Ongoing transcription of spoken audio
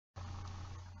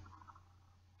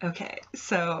Okay,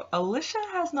 so Alicia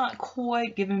has not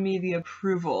quite given me the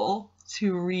approval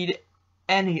to read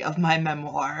any of my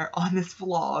memoir on this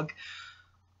vlog,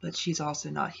 but she's also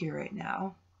not here right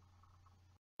now.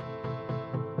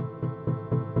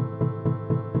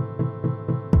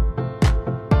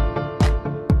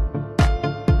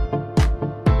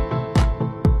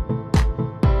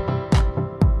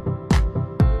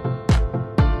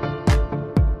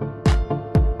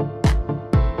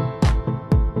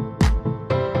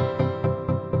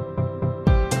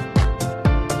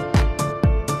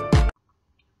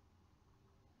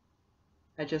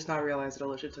 I just now realized that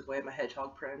Alicia took away my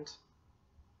hedgehog print.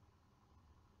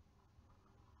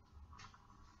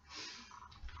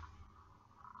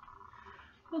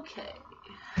 Okay,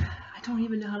 I don't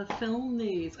even know how to film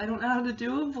these. I don't know how to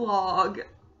do a vlog.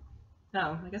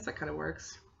 No, I guess that kind of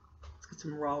works. Let's get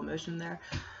some raw emotion there.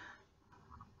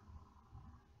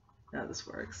 No, this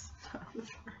works. No, this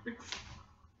works.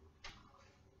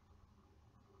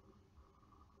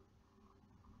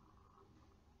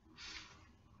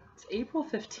 It's April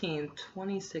 15th,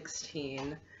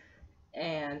 2016,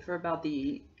 and for about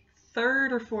the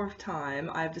third or fourth time,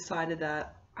 I've decided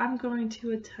that I'm going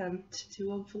to attempt to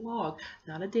do a vlog.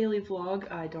 Not a daily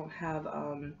vlog. I don't have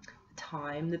the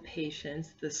time, the patience,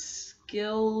 the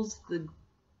skills, the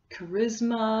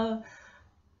charisma,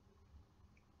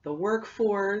 the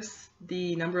workforce,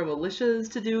 the number of Alicias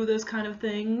to do those kind of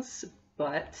things,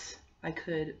 but I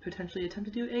could potentially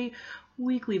attempt to do a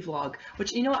weekly vlog,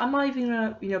 which, you know, I'm not even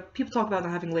gonna, people talk about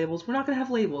not having labels. We're not gonna have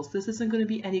labels. This isn't gonna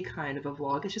be any kind of a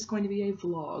vlog. It's just going to be a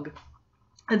vlog.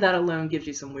 And that alone gives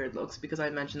you some weird looks, because I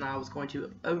mentioned that I was going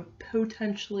to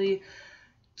potentially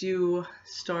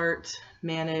start,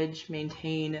 manage,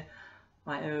 maintain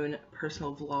my own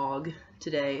personal vlog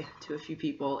today to a few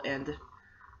people, and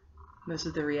most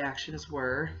of the reactions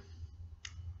were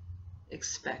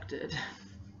expected.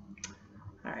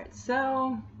 Alright,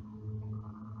 so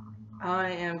I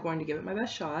am going to give it my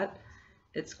best shot.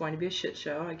 It's going to be a shit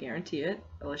show, I guarantee it.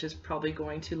 Alicia's probably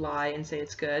going to lie and say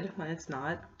it's good when it's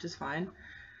not, which is fine.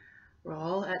 We're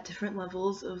all at different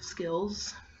levels of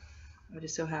skills. I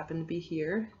just so happen to be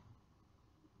here.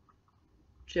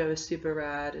 Joe is super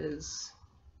rad, is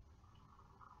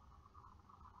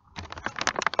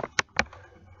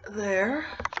there.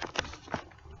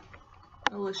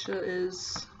 Alicia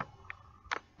is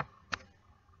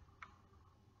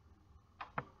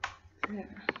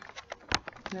there.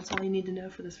 And that's all you need to know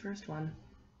for this first one.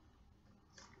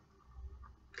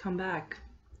 Come back.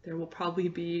 There will probably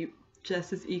be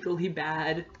just as equally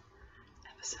bad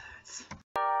episodes.